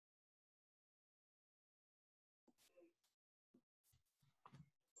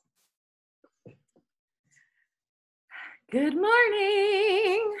Good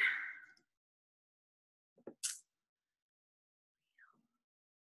morning.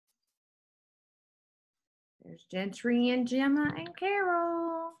 There's Gentry and Gemma and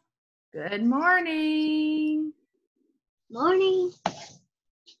Carol. Good morning. Morning.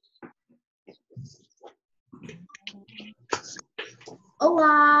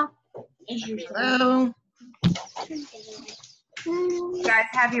 Hola. Hello. You guys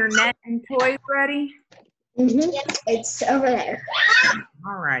have your net and toys ready? It's over there.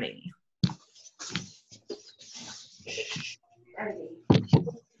 Alrighty.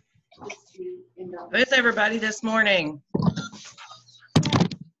 Where's everybody this morning?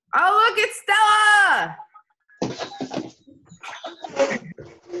 Oh, look, it's Stella.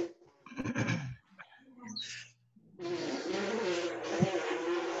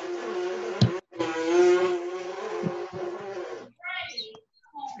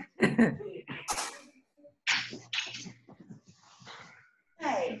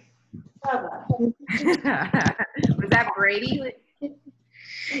 Hey, Was that Brady?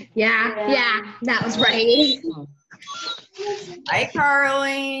 Yeah, that was Brady. Hi,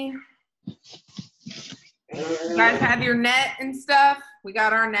 Carly. You guys have your net and stuff? We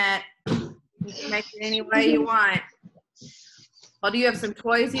got our net. You can make it any way you want. Well, do you have some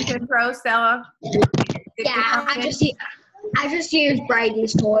toys you can throw, Stella? Yeah, I just used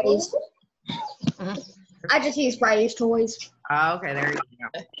Brady's toys. I just used Brady's toys. Oh, okay, there you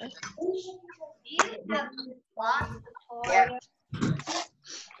go.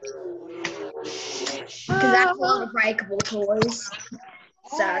 Because that's a lot of breakable toys.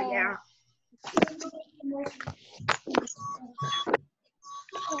 So, yeah.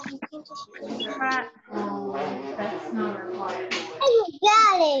 That's not required.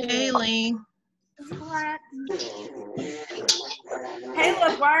 Haley. Hey,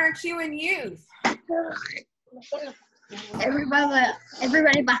 look, why aren't you in youth?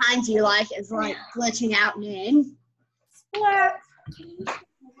 Everybody behind you is glitching out and in. Splat.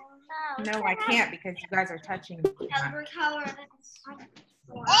 No, I can't because you guys are touching me.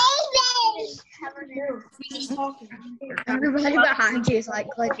 Everybody behind you is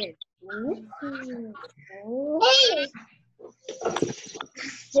clicking.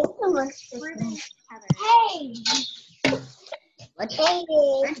 Hey! Let's go.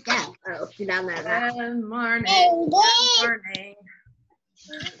 Oh, you're down there now. Good morning. Good morning.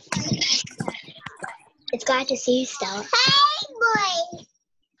 It's glad to see you, Stella. Hey, boy!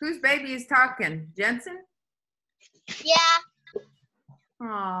 Whose baby is talking? Jensen? Yeah.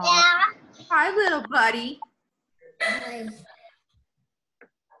 Aw. Yeah. Hi, little buddy.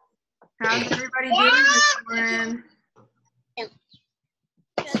 How's everybody doing this morning?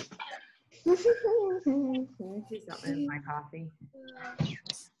 See something in my coffee.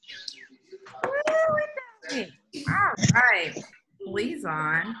 All right. Lee's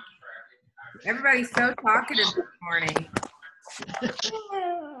on. Everybody's so talkative this morning.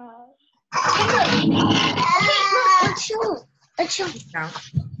 Let's show. No.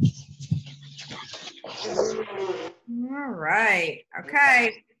 All right.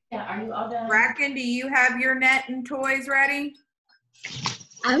 Okay. Yeah, are you all done? Bracken, do you have your net and toys ready?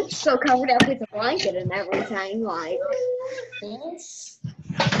 I'm so covered up with a blanket and everything, this.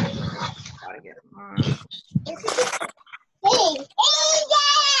 Gotta get them on. Hey,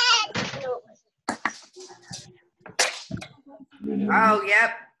 Oh,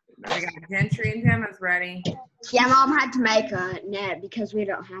 yep. We got Gentry and Gemma's ready. yeah, Mom had to make a net because we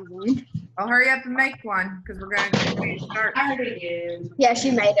don't have one. Well, hurry up and make one because we're going to start. I already did. Yeah,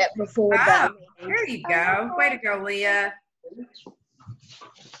 she made it before Oh, the meeting. there you go. Way to go, Leah.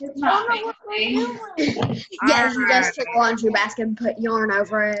 It's not me. Yeah, she just took a laundry basket and put yarn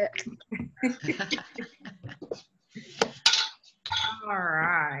over it. All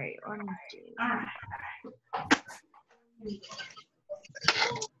right. Let me see.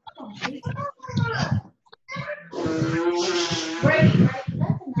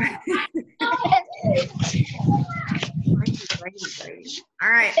 All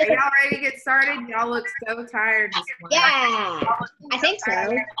right. Are y'all ready to get started? Y'all look so tired this morning. Yeah, I think so.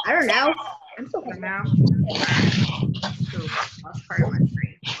 I don't know. I'm so Come tired. out. Cool. Lost part of my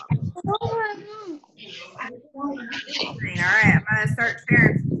screen. All right. I'm going to start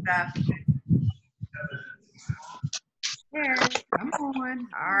sharing some stuff. There. Come on.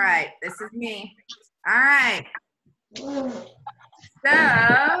 All right. This is me. All right.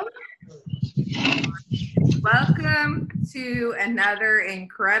 So, welcome to another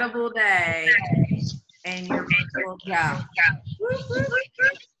incredible day in your virtual job.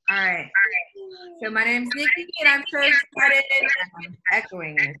 All right. So my name's Nikki, and I'm so excited. I'm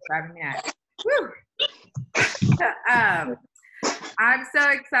echoing, and it's driving me nuts. Woo! I'm so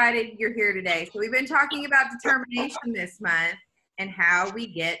excited you're here today. So we've been talking about determination this month and how we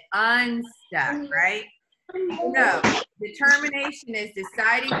get unstuck, right? No, determination is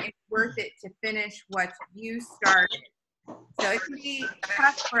deciding it's worth it to finish what you started. So it can be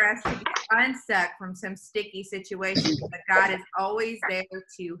tough for us to get unstuck from some sticky situations, but God is always there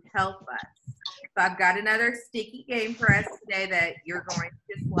to help us. So I've got another sticky game for us today that you're going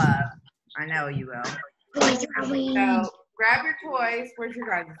to just love. I know you will. So grab your toys. Where's your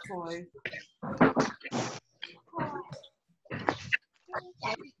guys' toys?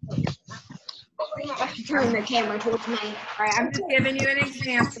 I have to turn the camera towards me. All right, I'm just giving you an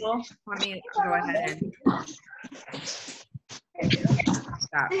example. Let me go ahead and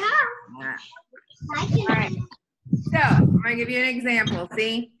stop. All right. So I'm going to give you an example.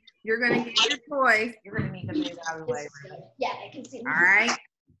 See, you're going to get your toys. You're going to need to move out of the way. Yeah, I can see. All right.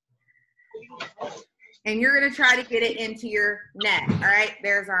 And you're going to try to get it into your net. All right.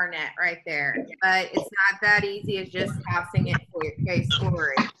 There's our net right there. But it's not that easy as just tossing it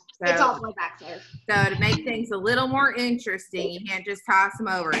forward. It's all the way back there. So to make things a little more interesting, you can't just toss them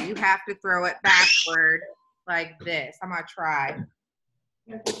over. You have to throw it backward like this. I'm going to try.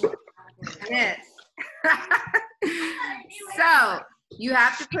 This. So you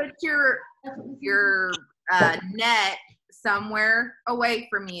have to put your net somewhere away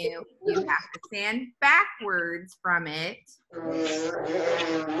from you. You have to stand backwards from it.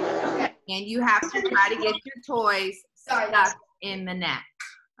 And you have to try to get your toys stuck in the net.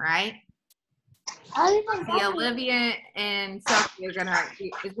 Right? See, Olivia and Sophie are gonna.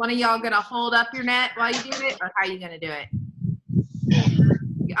 Is one of y'all gonna hold up your net while you do it, or how are you gonna do it?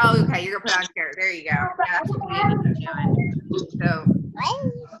 Oh, okay. You're gonna put it on chair. There you go. Yeah, that's what you're doing. So,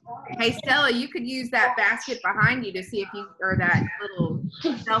 hey Stella, you could use that basket behind you to see if you, or that little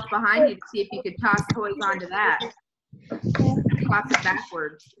shelf behind you to see if you could toss toys onto that. Toss it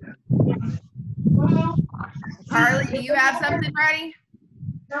backwards. Carly, do you have something ready?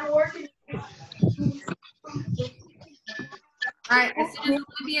 Not working. All right, as soon as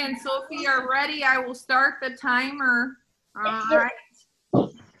Olivia and Sophie are ready, I will start the timer. All right. So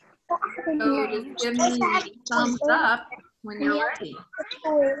just give me a thumbs up when you're ready.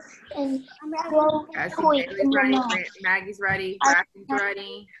 Guys, Bailey's ready, Maggie's ready, Braxton's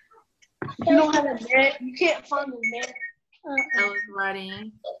ready. You don't have a net. You can't find a net. Ella's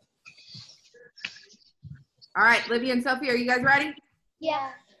ready. All right, Olivia and Sophie, are you guys ready?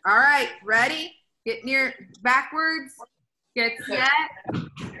 Yeah. All right, ready? Get near backwards. Get set.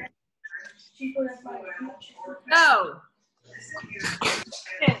 Go.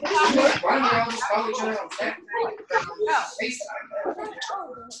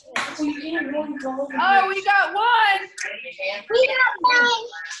 Oh, we got one.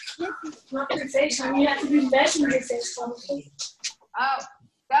 Not your face, you have to be messing your face. Oh,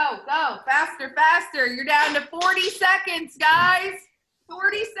 go. Faster, faster. You're down to 40 seconds, guys.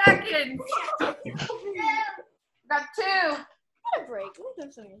 40 seconds. Got two.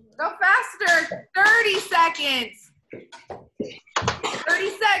 Go faster. 30 seconds. 30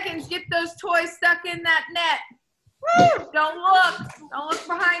 seconds. Get those toys stuck in that net. Woo! Don't look. Don't look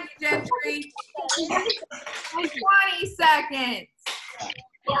behind you, Gentry. 20 seconds.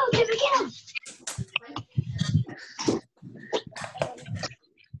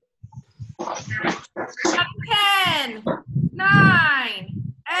 Got 10, 9,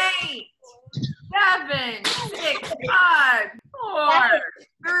 8, 7, 6, 5, 4,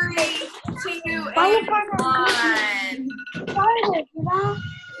 3, 2, and 1.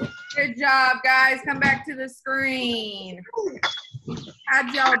 Good job, guys. Come back to the screen.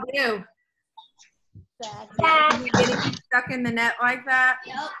 How'd y'all do? Did you get stuck in the net like that?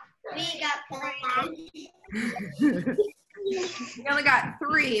 Yep. We got We only got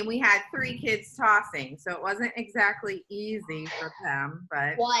 3, and we had 3 kids tossing, so it wasn't exactly easy for them.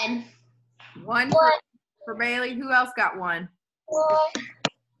 But one for Bailey. Who else got one? Oh,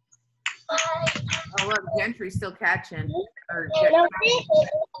 look, Gentry's still catching. Or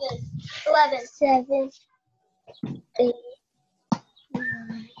 11, 7, 8,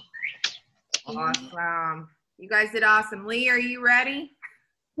 9. Awesome. You guys did awesome. Lee, are you ready?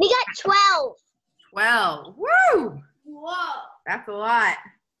 We got 12. 12. Woo! Whoa. That's a lot.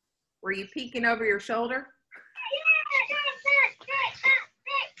 Were you peeking over your shoulder?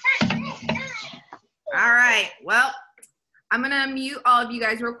 All right. Well, I'm going to mute all of you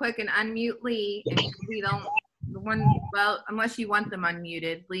guys real quick and unmute Lee. And we don't, well, unless you want them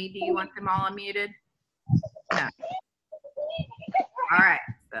unmuted. Lee, do you want them all unmuted? No. All right.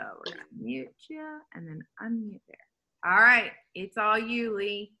 So we're going to mute you and then unmute there. All right. It's all you,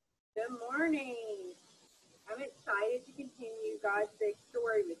 Lee. Good morning. I haven't excited to continue God's big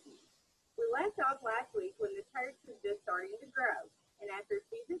story with you. We left off last week when the church was just starting to grow, and after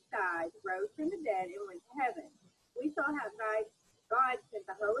Jesus died, rose from the dead, and went to heaven. We saw how God sent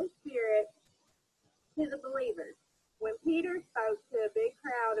the Holy Spirit to the believers. When Peter spoke to a big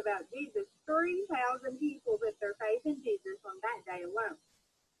crowd about Jesus, 3,000 people put their faith in Jesus on that day alone.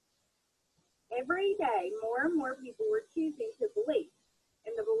 Every day, more and more people were choosing to believe,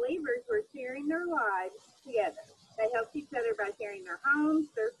 and the believers were sharing their lives together. They helped each other by sharing their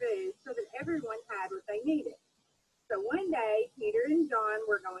homes, their food, so that everyone had what they needed. So one day, Peter and John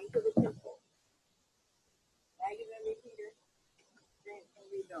were going to the temple. That is going to be Peter. That's going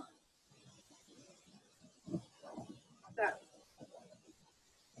to be John. So,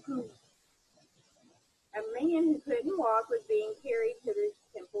 a man who couldn't walk was being carried to the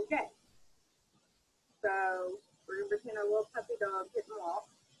temple gate. So, we're going to pretend a little puppy dog couldn't walk.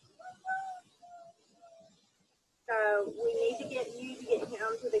 So, we need to get you to get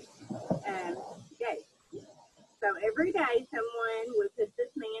him to the gate. So, every day, someone would put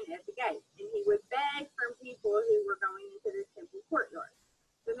this man at the gate, and he would beg from people who were going into the temple courtyard.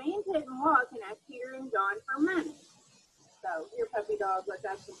 The man couldn't walk and asked Peter and John for money. So, here, puppy dog, let's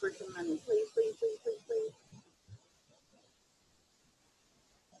ask him for some money. Please, please, please, please, please.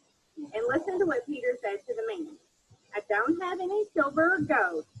 And listen to what Peter said to the man. I don't have any silver or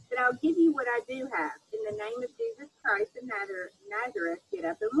gold, but I'll give you what I do have. In the name of Jesus Christ of Nazareth, get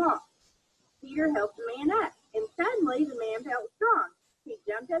up and walk. Peter helped the man up, and suddenly the man felt strong. He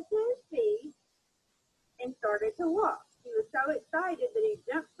jumped up to his feet and started to walk. He was so excited that he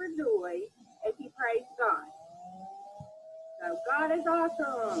jumped for joy as he praised God. So God is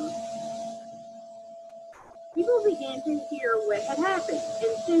awesome. People began to hear what had happened,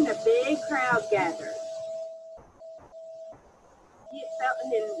 and soon a big crowd gathered.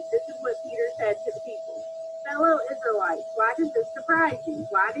 And this is what Peter said to the people. Fellow Israelites, why does this surprise you?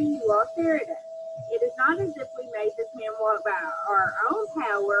 Why do you all stare at us? It is not as if we made this man walk by our own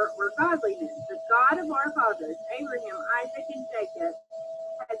power or godliness. The God of our fathers, Abraham, Isaac, and Jacob,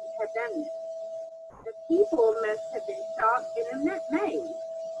 has done this. The people must have been shocked and amazed,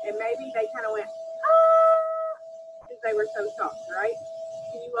 and maybe they kind of went, ah, because they were so shocked, right?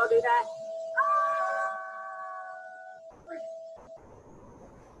 Can you all do that?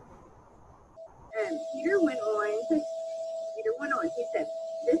 And Peter went on. He said,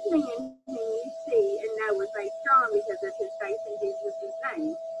 this man whom you see and know was made strong because of his faith in Jesus'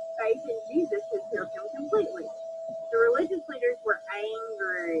 name. Faith in Jesus has healed him completely. The religious leaders were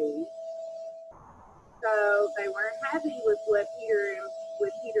angry. So they weren't happy with Peter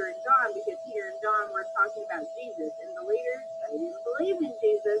and John, because Peter and John were talking about Jesus. And the leaders, they didn't believe in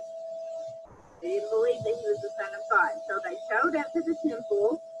Jesus. They didn't believe that he was the Son of God. So they showed up to the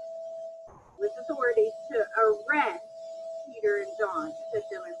temple with authorities to arrest Peter and John and put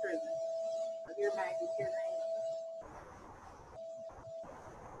them in prison. So here, Maggie, your name.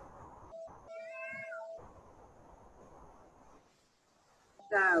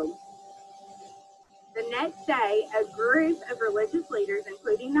 So the next day, a group of religious leaders,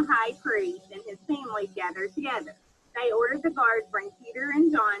 including the high priest and his family, gathered together. They ordered the guards bring Peter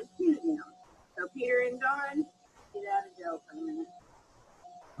and John to them. So Peter and John, get out of jail for a minute.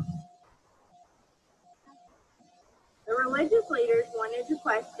 The religious leaders wanted to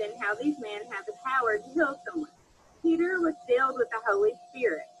question how these men had the power to heal someone. Peter was filled with the Holy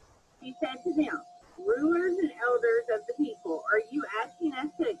Spirit. He said to them, rulers and elders of the people, are you asking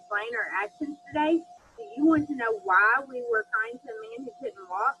us to explain our actions today? Do you want to know why we were kind to a man who couldn't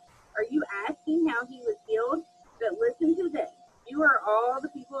walk? Are you asking how he was healed? But listen to this. You are all the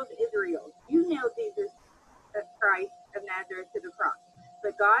people of Israel. You nailed Jesus Christ of Nazareth to the cross.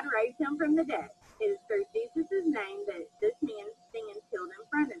 But God raised him from the dead. It is through Jesus' name that this man stands healed in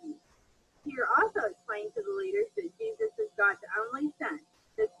front of you. Peter also explained to the leaders that Jesus is God's only Son,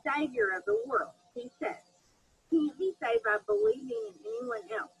 the Savior of the world. He said, can't be saved by believing in anyone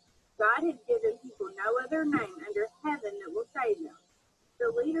else. God has given people no other name under heaven that will save them.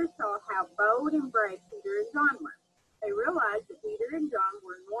 The leaders saw how bold and brave Peter and John were. They realized that Peter and John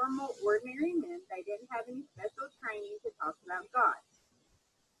were normal, ordinary men. They didn't have any special training to talk about God.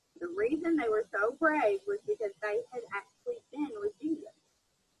 The reason they were so brave was because they had actually been with Jesus.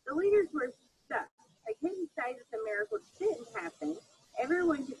 The leaders were stuck. They couldn't say that the miracle didn't happen.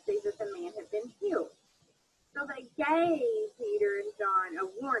 Everyone could see that the man had been healed. So they gave Peter and John a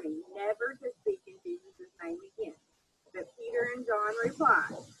warning never to speak in Jesus' name again. But Peter and John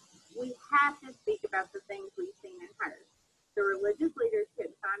replied, we have to speak about the things we've seen and heard. The religious leaders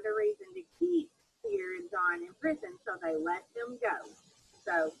couldn't find a reason to keep Peter and John in prison, so they let them go.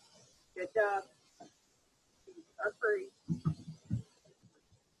 So, good job. are free.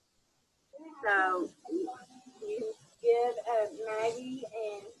 So you give Maggie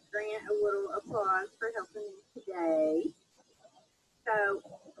and Grant a little applause for helping me today. So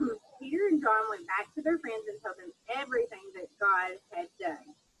Peter and John went back to their friends and told them everything that God had done.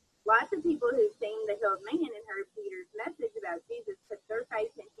 Lots of people who'd seen the healed man and heard Peter's message about Jesus put their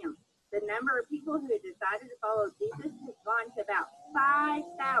faith in him. The number of people who decided to follow Jesus has gone to about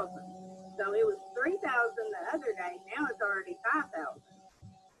 5,000. So it was 3,000 the other day. Now it's already 5,000.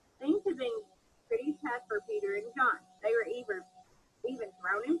 Things have been pretty tough for Peter and John. They were even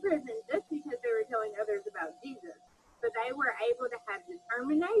thrown in prison just because they were telling others about Jesus. But they were able to have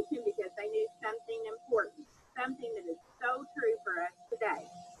determination because they knew something important, something that is so true for us today.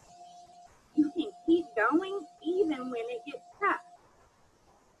 You can keep going even when it gets tough.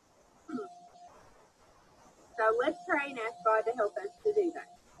 So let's pray and ask God to help us to do that.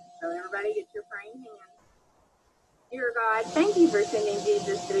 So everybody get your praying hands. Dear God, thank you for sending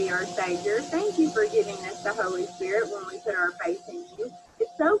Jesus to be our Savior. Thank you for giving us the Holy Spirit when we put our faith in you.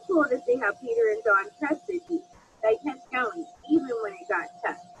 It's so cool to see how Peter and John trusted you. They kept going even when it got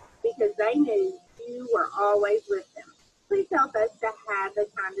tough because they knew you were always with them. Please help us to have the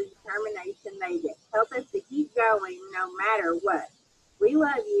kind of determination they did. Help us to keep going no matter what. We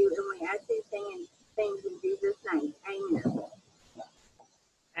love you and we ask these things in Jesus' name. Amen.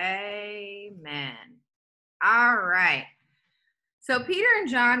 Amen. All right. So Peter and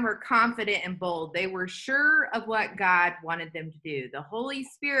John were confident and bold. They were sure of what God wanted them to do. The Holy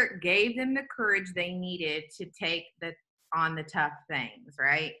Spirit gave them the courage they needed to take on the tough things,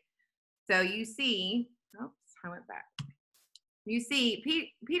 right? So you see, oops, I went back. You see,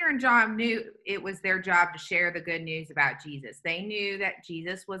 Peter and John knew it was their job to share the good news about Jesus. They knew that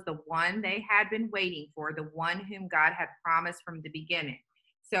Jesus was the one they had been waiting for, the one whom God had promised from the beginning.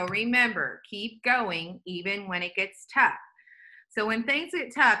 So remember, keep going even when it gets tough. So when things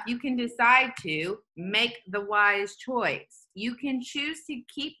get tough, you can decide to make the wise choice. You can choose to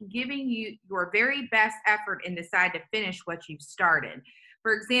keep giving you your very best effort and decide to finish what you've started.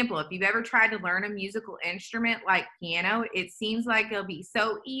 For example, if you've ever tried to learn a musical instrument like piano, it seems like it'll be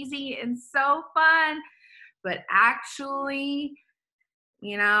so easy and so fun, but actually,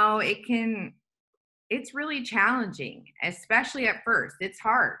 it's really challenging, especially at first. It's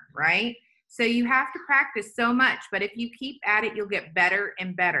hard, right? So you have to practice so much, but if you keep at it, you'll get better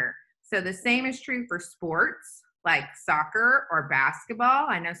and better. So the same is true for sports like soccer or basketball.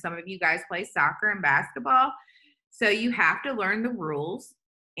 I know some of you guys play soccer and basketball. So you have to learn the rules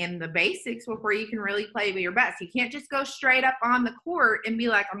and the basics before you can really play your best. You can't just go straight up on the court and be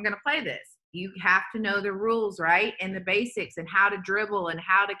like, I'm going to play this. You have to know the rules, right? And the basics and how to dribble and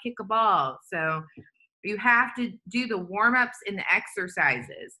how to kick a ball. So you have to do the warm-ups and the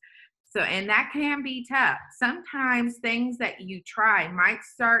exercises. So, and that can be tough. Sometimes things that you try might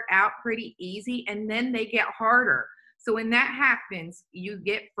start out pretty easy and then they get harder. So when that happens, you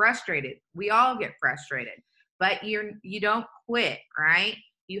get frustrated. We all get frustrated, but you don't quit, right?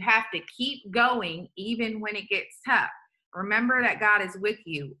 You have to keep going even when it gets tough. Remember that God is with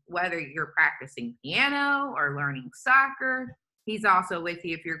you, whether you're practicing piano or learning soccer. He's also with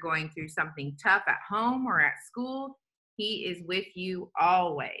you if you're going through something tough at home or at school. He is with you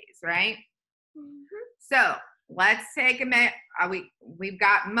always, right? Mm-hmm. So let's take a minute. We've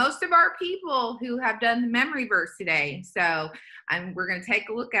got most of our people who have done the memory verse today. So we're going to take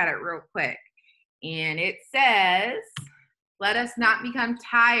a look at it real quick. And it says, let us not become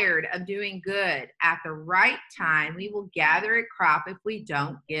tired of doing good. At the right time, we will gather a crop if we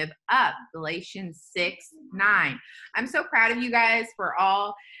don't give up. Galatians 6:9. I'm so proud of you guys for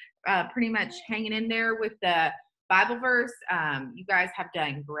all pretty much hanging in there with the Bible verse. You guys have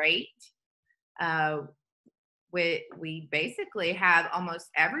done great. We basically have almost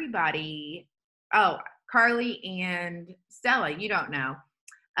everybody. Oh, Carly and Stella, you don't know.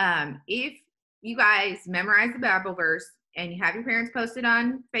 If you guys memorize the Bible verse and you have your parents post it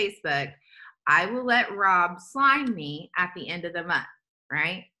on Facebook, I will let Rob slime me at the end of the month,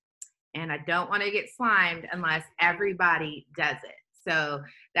 right? And I don't want to get slimed unless everybody does it. So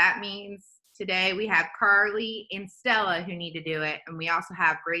that means today we have Carly and Stella who need to do it. And we also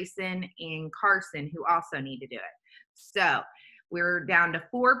have Grayson and Carson who also need to do it. So we're down to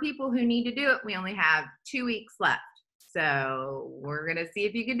 4 people who need to do it. We only have 2 weeks left. So we're going to see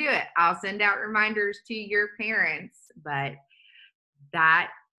if you can do it. I'll send out reminders to your parents, but that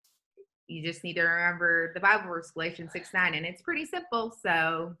you just need to remember the Bible verse, Galatians 6:9, and it's pretty simple.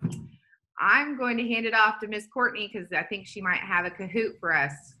 So I'm going to hand it off to Miss Courtney because I think she might have a Kahoot for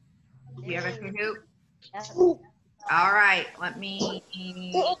us. Do you have a Kahoot? Yes. All right, let me.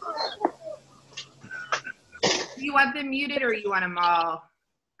 Do you want them muted or you want them all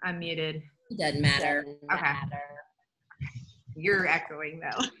unmuted? It doesn't matter. Okay. You're echoing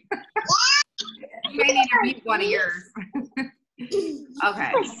though. You may need to mute one of yours.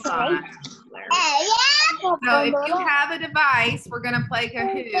 Okay. So if you have a device, we're gonna play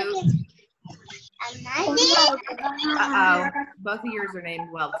Kahoot. Uh-oh. Both of yours are named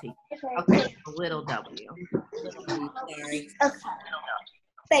Welty. Okay, little W. Sorry.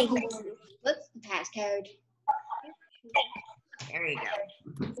 Thank you. What's the passcode? There you go.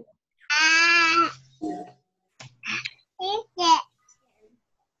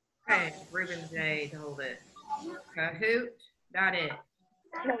 Okay, Ruben J to hold it. Kahoot. Got it.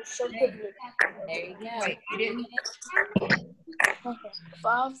 There you go. Wait, you didn't.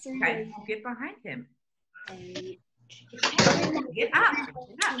 5, 3, Okay, get behind him. Get up.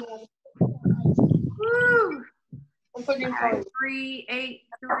 Get up. Woo. I'm putting in 3, 8,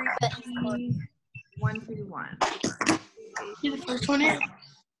 3, 1, 2, 1. the first one in.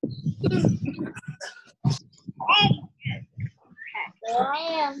 There I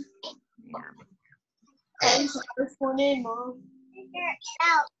am. He's the first one in, Mom.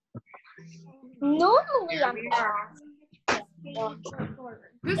 Normally I'm fast.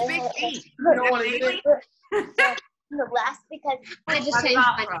 Who's Big feet? No one is it. the last because I just changed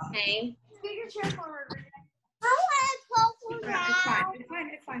my name. It's fine. It's fine.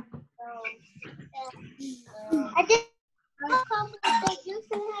 It's fine. I did.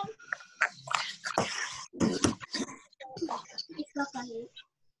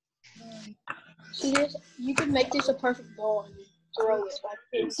 So you could make this a perfect ball and throw it like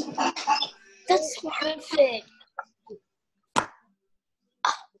this. That's perfect.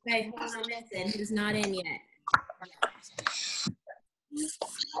 Okay, who's missing? Who's not in yet?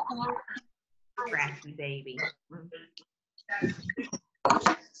 Cracky baby.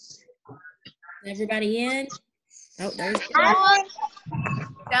 Everybody in? Oh, there's Stella,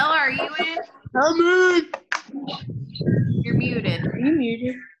 are you in? I'm in. You're muted. Are you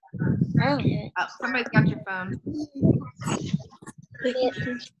muted? Oh, somebody's got your phone.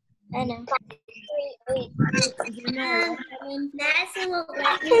 I know. Madison will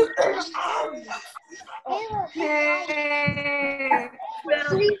let me.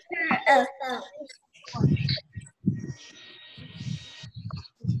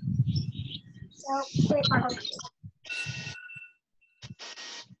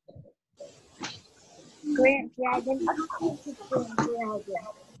 Grant Dragon.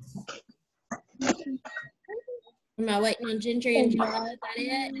 Am I waiting on Gentry and John? Is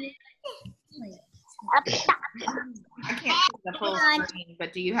that it? I can't see the full screen,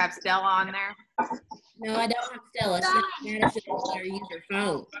 but do you have Stella on there? No, I don't have Stella. She Madison will let her use her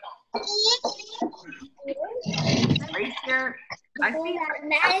phone. Are you sure? I see.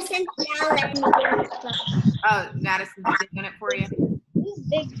 Madison now let me do it. Oh, Madison's doing it for you.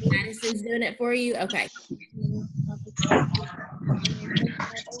 Madison's doing it for you? Okay.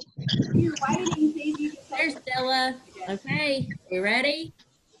 There's Stella. Okay, we ready?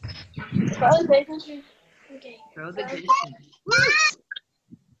 Okay. Throw the distance.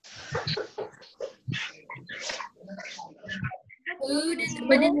 Who did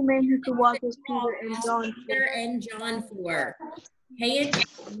What did the man who could walk with Peter and John? Peter and John for? Paying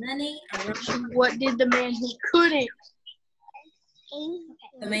money around What did the man who couldn't?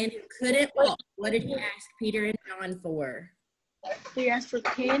 the man who couldn't walk? What did he ask Peter and John for? He asked for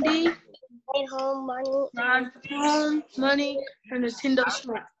candy, Home money. home, money, and Nintendo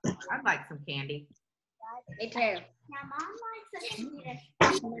Switch. I'd like some candy. Me too. He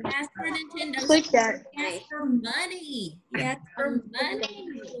asked for Nintendo. Click that. He asked for money. He asked for money.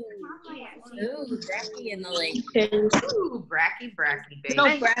 Ooh, Bracky in the league. Ooh, bracky, baby.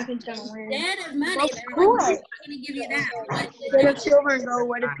 No, Bracken's gonna win. Instead of money, Of they're course. going to give you that. What Instead of silver and gold,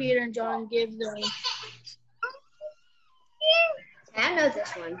 what did Peter and John give them? I know this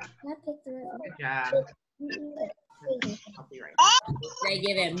one. Good job. I'll be right back. They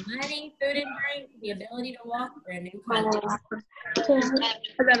give him money, food and drink, the ability to walk, or a new conscience.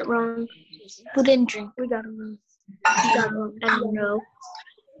 I got it wrong. We didn't drink. We got it wrong. You got it wrong. I know.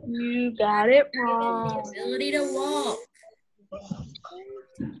 You got it wrong. The ability to walk.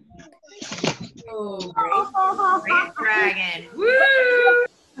 Oh, Great dragon. Woo!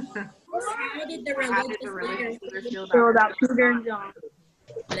 how did the How did religious the leaders religious leaders Feel about Peter and John.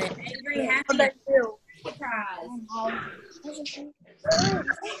 an angry, How happy about you? surprise?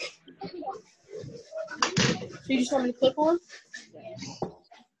 So you just want me to click one?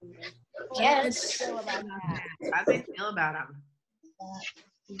 Yes. How do they feel about them?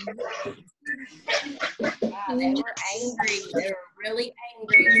 They were angry. They were really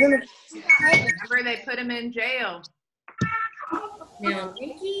angry. Remember, they put him in jail. Now,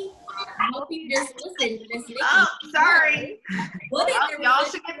 Nikki, I hope you just listened to Miss Nikki. Oh, sorry. What Well, did y'all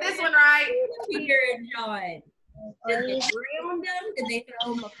should get this one right. Peter and John? Did they ground them? Did they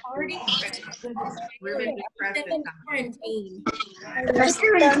throw them a party? Ruben just pressed it. Quarantine.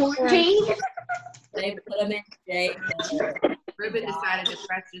 Quarantine? They put them in jail. Ruben decided to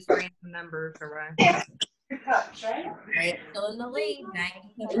press just random numbers around. Right, still in the lead.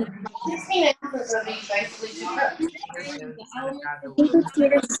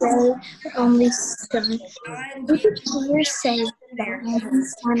 Peter said only son. Peter said the only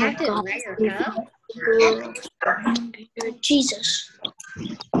son of God. Jesus.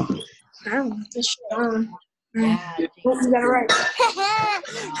 I don't know this shit on. Yeah, You got it right.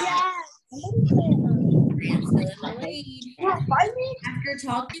 After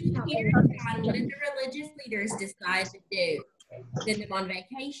talking to Peter and John, what did the religious leaders decide to do? Send them on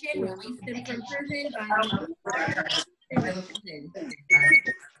vacation, release them from prison,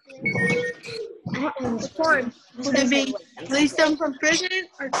 Which one? Would it be release them from prison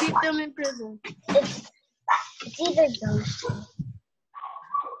or keep them in prison? It's either those two.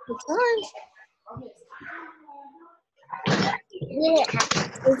 Which one? Yeah.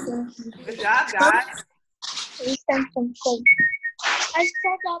 Good job, guys. Release them from prison. I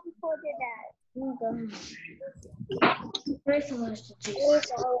said that before the dad.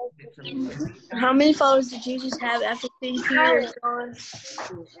 How many followers did Jesus have after seeing Peter and John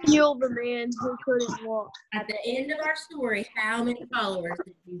heal the man who couldn't walk? At the end of our story, how many followers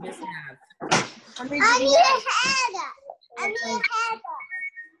did Jesus have? How many did he have?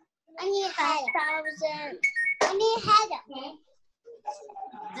 I need 5,000. I need Heather.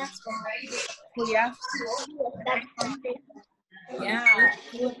 That's right. Well, yeah. Yeah.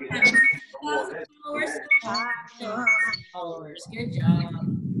 1,000 followers. 5,000 followers. Good job.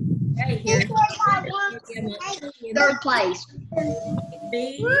 Hey, here's Third place.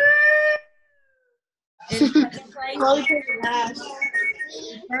 B. In second place.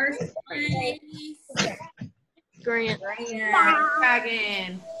 First place. Grant.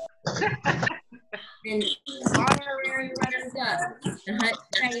 Dragon. And honorary runners-up. The Hunt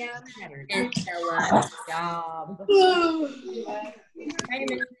Sam and Stella. Job. Good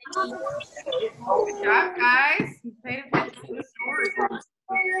job, guys. You paid attention to the story.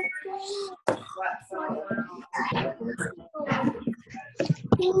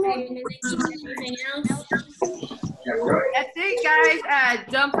 Anything else? That's it, guys.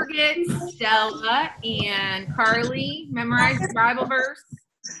 Don't forget Stella and Carly memorize the Bible verse.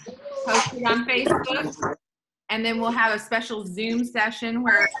 Post it on Facebook. And then we'll have a special Zoom session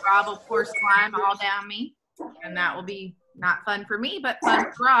where Rob will pour slime all down me. And that will be not fun for me, but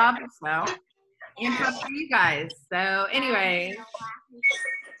fun for Rob. So, and fun for you guys. So, anyway.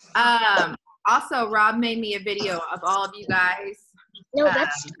 Also, Rob made me a video of all of you guys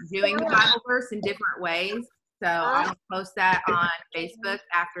doing the Bible verse in different ways. So I'll post that on Facebook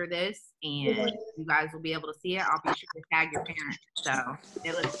after this, and you guys will be able to see it. I'll be sure to tag your parents. So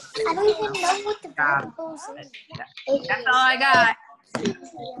it looks. I don't even know what the Bible is. That's all I got.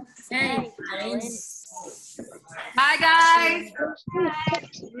 Hey, guys. Bye, guys.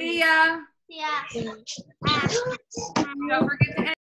 See ya. Yeah. Don't forget to